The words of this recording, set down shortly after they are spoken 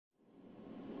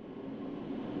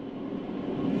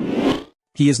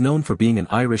He is known for being an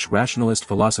Irish rationalist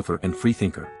philosopher and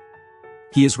freethinker.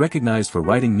 He is recognized for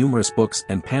writing numerous books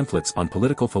and pamphlets on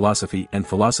political philosophy and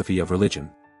philosophy of religion.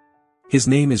 His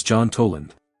name is John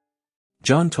Toland.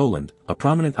 John Toland, a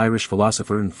prominent Irish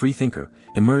philosopher and freethinker,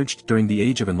 emerged during the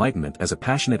Age of Enlightenment as a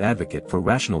passionate advocate for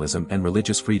rationalism and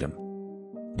religious freedom.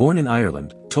 Born in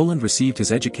Ireland, Toland received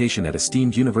his education at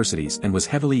esteemed universities and was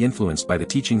heavily influenced by the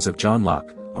teachings of John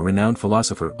Locke, a renowned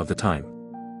philosopher of the time.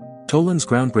 Toland's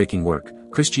groundbreaking work,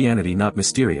 Christianity Not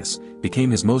Mysterious, became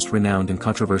his most renowned and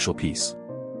controversial piece.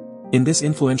 In this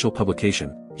influential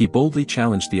publication, he boldly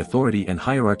challenged the authority and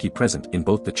hierarchy present in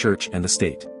both the church and the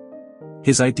state.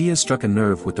 His ideas struck a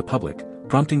nerve with the public,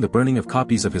 prompting the burning of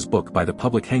copies of his book by the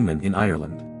public hangman in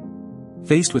Ireland.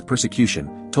 Faced with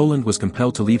persecution, Toland was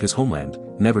compelled to leave his homeland,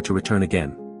 never to return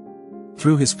again.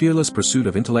 Through his fearless pursuit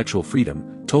of intellectual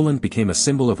freedom, Toland became a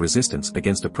symbol of resistance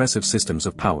against oppressive systems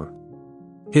of power.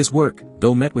 His work,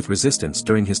 though met with resistance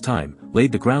during his time,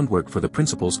 laid the groundwork for the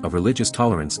principles of religious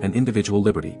tolerance and individual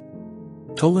liberty.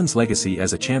 Toland's legacy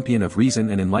as a champion of reason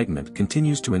and enlightenment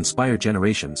continues to inspire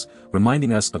generations,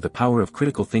 reminding us of the power of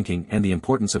critical thinking and the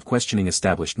importance of questioning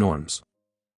established norms.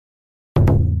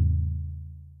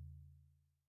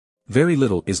 Very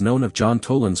little is known of John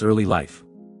Toland's early life.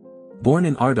 Born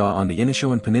in Ardaugh on the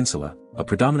Inishowen Peninsula, a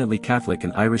predominantly Catholic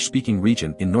and Irish-speaking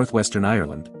region in northwestern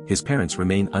Ireland, his parents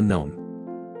remain unknown.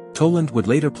 Toland would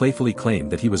later playfully claim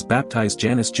that he was baptized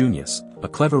Janus Junius, a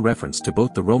clever reference to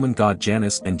both the Roman god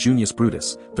Janus and Junius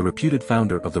Brutus, the reputed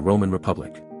founder of the Roman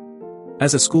Republic.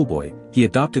 As a schoolboy, he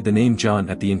adopted the name John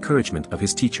at the encouragement of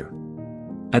his teacher.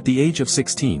 At the age of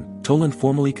 16, Toland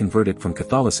formally converted from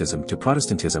Catholicism to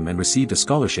Protestantism and received a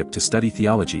scholarship to study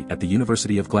theology at the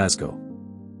University of Glasgow.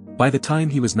 By the time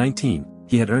he was 19,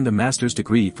 he had earned a master's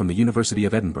degree from the University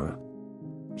of Edinburgh.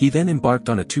 He then embarked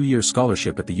on a 2-year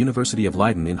scholarship at the University of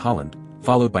Leiden in Holland,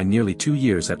 followed by nearly 2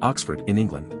 years at Oxford in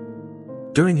England.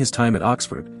 During his time at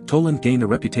Oxford, Toland gained a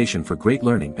reputation for great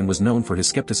learning and was known for his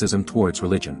skepticism towards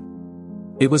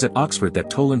religion. It was at Oxford that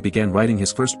Toland began writing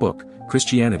his first book,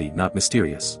 Christianity Not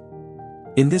Mysterious.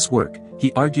 In this work,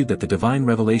 he argued that the divine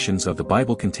revelations of the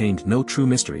Bible contained no true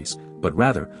mysteries, but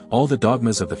rather, all the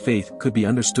dogmas of the faith could be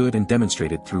understood and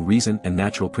demonstrated through reason and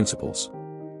natural principles.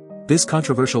 This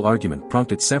controversial argument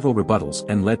prompted several rebuttals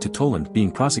and led to Toland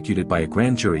being prosecuted by a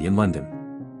grand jury in London.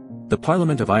 The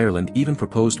Parliament of Ireland even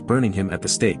proposed burning him at the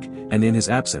stake, and in his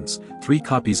absence, 3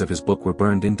 copies of his book were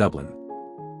burned in Dublin.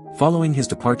 Following his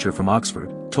departure from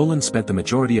Oxford, Toland spent the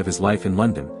majority of his life in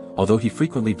London, although he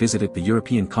frequently visited the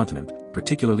European continent,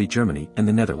 particularly Germany and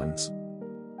the Netherlands.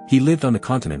 He lived on the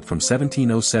continent from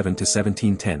 1707 to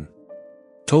 1710.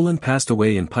 Toland passed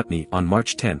away in Putney on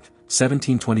March 10,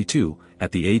 1722,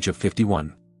 at the age of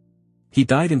 51. He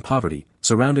died in poverty,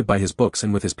 surrounded by his books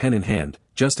and with his pen in hand,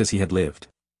 just as he had lived.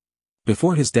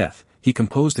 Before his death, he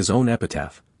composed his own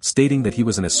epitaph, stating that he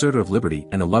was an assertor of liberty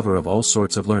and a lover of all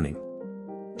sorts of learning.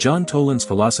 John Toland's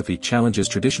philosophy challenges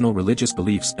traditional religious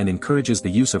beliefs and encourages the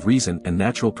use of reason and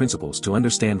natural principles to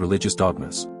understand religious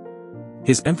dogmas.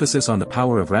 His emphasis on the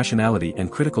power of rationality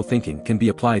and critical thinking can be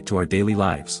applied to our daily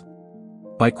lives.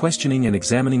 By questioning and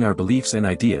examining our beliefs and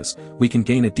ideas, we can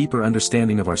gain a deeper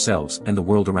understanding of ourselves and the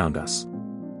world around us.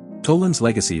 Toland's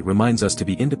legacy reminds us to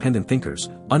be independent thinkers,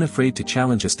 unafraid to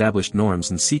challenge established norms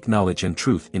and seek knowledge and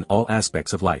truth in all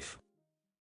aspects of life.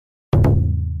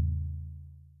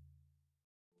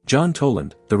 John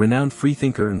Toland, the renowned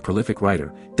freethinker and prolific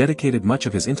writer, dedicated much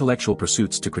of his intellectual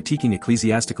pursuits to critiquing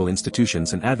ecclesiastical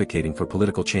institutions and advocating for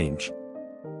political change.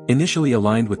 Initially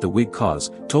aligned with the Whig cause,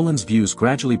 Toland's views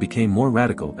gradually became more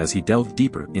radical as he delved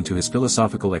deeper into his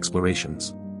philosophical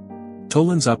explorations.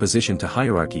 Toland's opposition to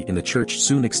hierarchy in the church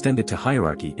soon extended to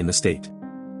hierarchy in the state.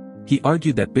 He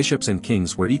argued that bishops and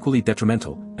kings were equally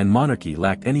detrimental, and monarchy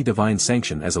lacked any divine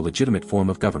sanction as a legitimate form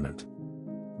of government.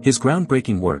 His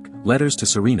groundbreaking work, Letters to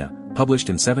Serena, published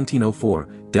in 1704,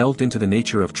 delved into the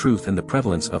nature of truth and the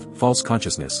prevalence of false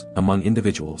consciousness among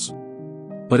individuals.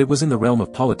 But it was in the realm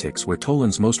of politics where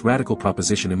Toland's most radical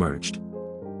proposition emerged.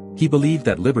 He believed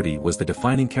that liberty was the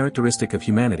defining characteristic of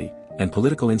humanity, and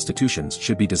political institutions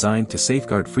should be designed to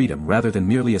safeguard freedom rather than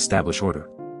merely establish order.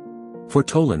 For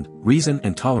Toland, reason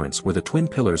and tolerance were the twin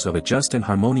pillars of a just and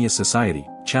harmonious society,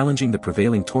 challenging the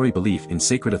prevailing Tory belief in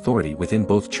sacred authority within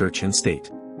both church and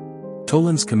state.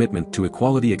 Toland's commitment to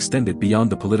equality extended beyond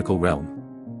the political realm.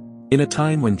 In a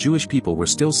time when Jewish people were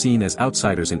still seen as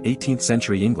outsiders in 18th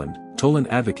century England, Toland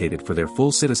advocated for their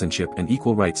full citizenship and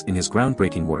equal rights in his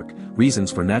groundbreaking work,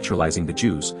 Reasons for Naturalizing the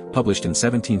Jews, published in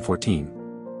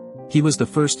 1714. He was the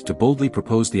first to boldly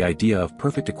propose the idea of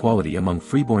perfect equality among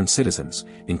freeborn citizens,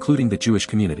 including the Jewish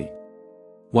community.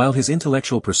 While his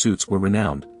intellectual pursuits were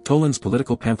renowned, Toland's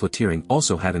political pamphleteering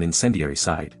also had an incendiary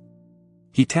side.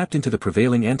 He tapped into the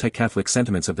prevailing anti-Catholic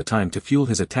sentiments of the time to fuel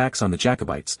his attacks on the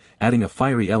Jacobites, adding a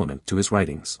fiery element to his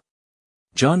writings.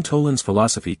 John Toland's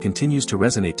philosophy continues to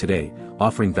resonate today,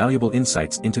 offering valuable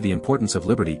insights into the importance of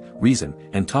liberty, reason,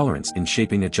 and tolerance in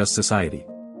shaping a just society.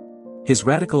 His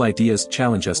radical ideas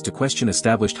challenge us to question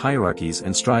established hierarchies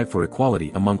and strive for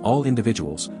equality among all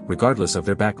individuals, regardless of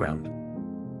their background.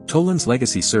 Toland's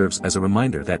legacy serves as a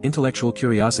reminder that intellectual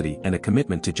curiosity and a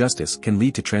commitment to justice can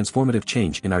lead to transformative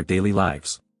change in our daily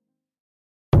lives.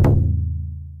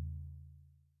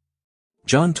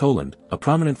 John Toland, a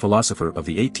prominent philosopher of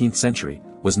the 18th century,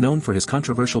 was known for his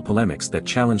controversial polemics that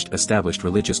challenged established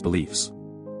religious beliefs.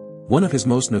 One of his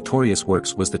most notorious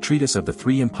works was the Treatise of the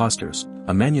Three Impostors,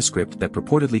 a manuscript that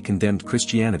purportedly condemned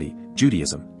Christianity,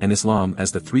 Judaism, and Islam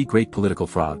as the three great political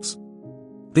frauds.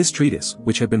 This treatise,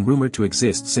 which had been rumored to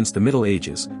exist since the Middle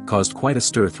Ages, caused quite a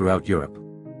stir throughout Europe.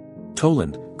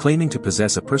 Toland, claiming to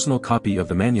possess a personal copy of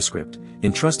the manuscript,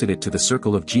 entrusted it to the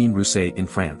circle of Jean Rousset in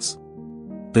France.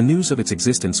 The news of its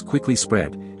existence quickly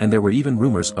spread, and there were even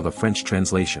rumors of a French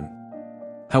translation.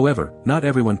 However, not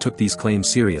everyone took these claims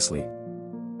seriously.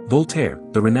 Voltaire,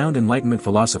 the renowned Enlightenment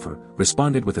philosopher,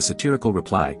 responded with a satirical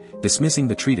reply, dismissing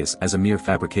the treatise as a mere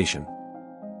fabrication.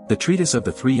 The Treatise of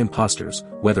the Three Impostors,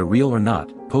 whether real or not,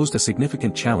 posed a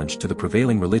significant challenge to the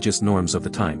prevailing religious norms of the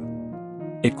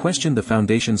time. It questioned the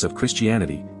foundations of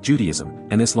Christianity, Judaism,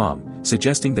 and Islam,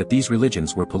 suggesting that these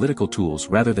religions were political tools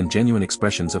rather than genuine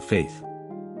expressions of faith.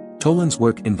 Toland's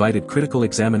work invited critical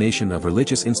examination of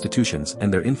religious institutions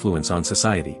and their influence on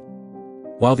society.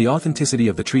 While the authenticity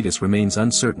of the treatise remains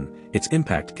uncertain, its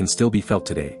impact can still be felt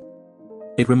today.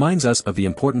 It reminds us of the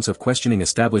importance of questioning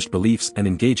established beliefs and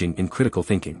engaging in critical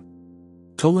thinking.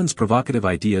 Toland's provocative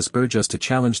ideas urge us to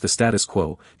challenge the status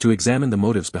quo, to examine the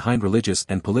motives behind religious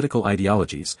and political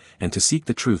ideologies, and to seek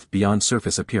the truth beyond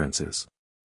surface appearances.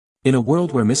 In a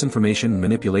world where misinformation and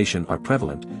manipulation are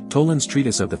prevalent, Toland's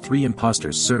Treatise of the Three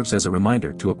Impostors serves as a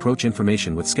reminder to approach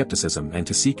information with skepticism and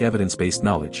to seek evidence-based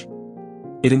knowledge.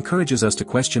 It encourages us to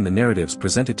question the narratives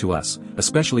presented to us,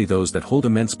 especially those that hold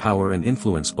immense power and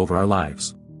influence over our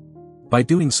lives. By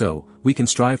doing so, we can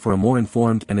strive for a more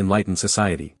informed and enlightened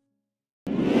society.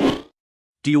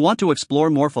 Do you want to explore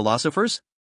more philosophers?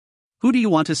 Who do you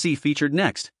want to see featured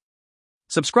next?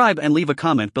 Subscribe and leave a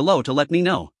comment below to let me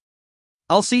know.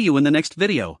 I'll see you in the next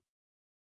video.